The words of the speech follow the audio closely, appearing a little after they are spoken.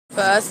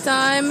First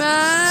time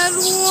at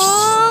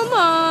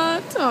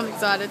Walmart. Oh, I'm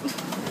excited.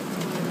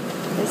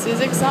 This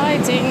is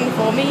exciting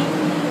for me.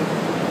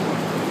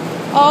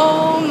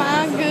 Oh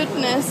my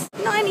goodness.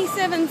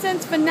 97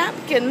 cents for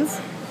napkins.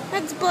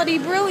 That's bloody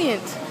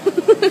brilliant.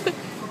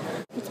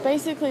 It's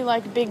basically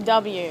like Big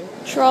W.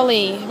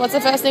 Trolley. What's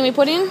the first thing we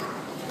put in?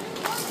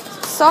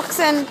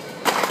 Socks and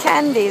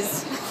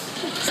candies.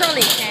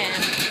 Trolley cam.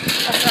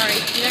 Oh, sorry.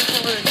 You don't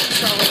call it a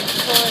trolley.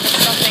 You call it a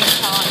shopping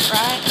cart,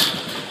 right?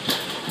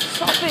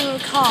 Shopping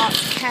cart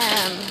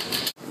cam.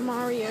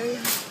 Mario.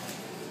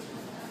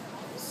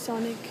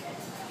 Sonic.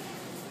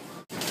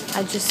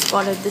 I just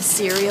spotted the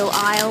cereal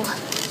aisle.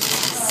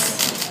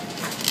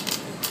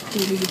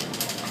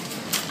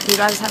 You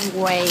guys have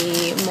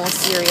way more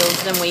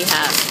cereals than we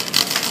have.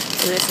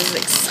 So this is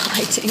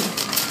exciting.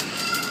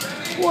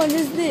 What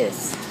is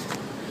this?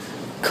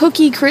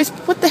 Cookie Crisp?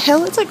 What the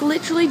hell? It's like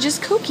literally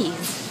just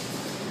cookies.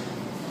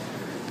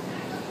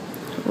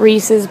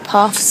 Reese's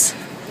Puffs.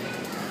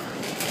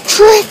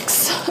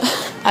 Tricks!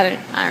 I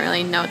don't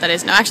really know what that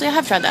is. No, actually I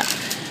have tried that.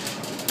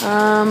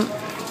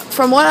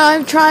 From what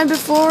I've tried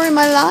before in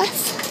my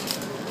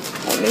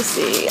life. Let me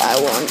see.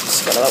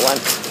 What do I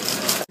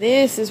want?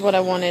 This is what I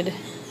wanted.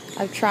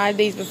 I've tried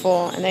these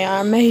before and they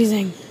are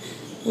amazing.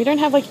 We don't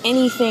have like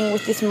anything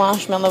with this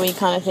marshmallowy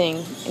kind of thing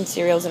in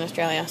cereals in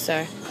Australia,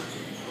 so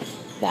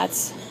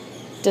that's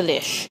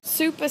delish.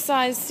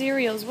 Super-sized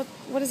cereals.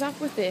 What is up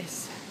with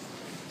this?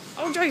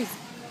 Oh, jeez.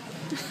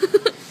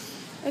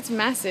 That's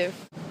massive.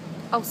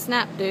 Oh,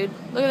 snap, dude.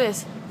 Look at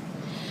this.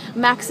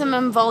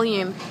 Maximum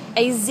volume.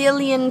 A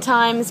zillion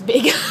times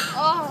bigger.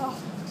 Oh.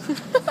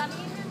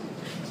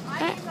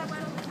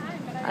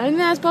 I don't think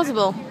that's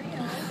possible.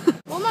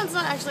 Walmart's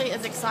not actually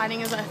as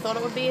exciting as I thought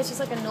it would be. It's just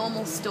like a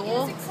normal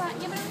store.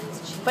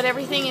 But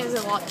everything is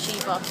a lot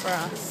cheaper for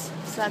us.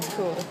 So that's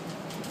cool.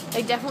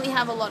 They definitely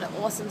have a lot of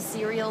awesome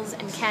cereals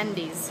and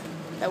candies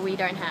that we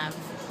don't have.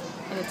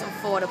 And it's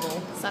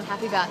affordable. So I'm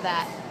happy about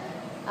that.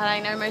 And I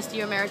know most of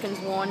you Americans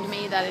warned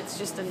me that it's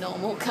just a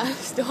normal kind of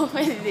store,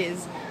 and it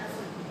is.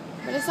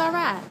 But it's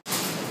alright.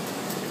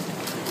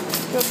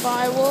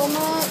 Goodbye,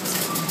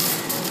 Walmart.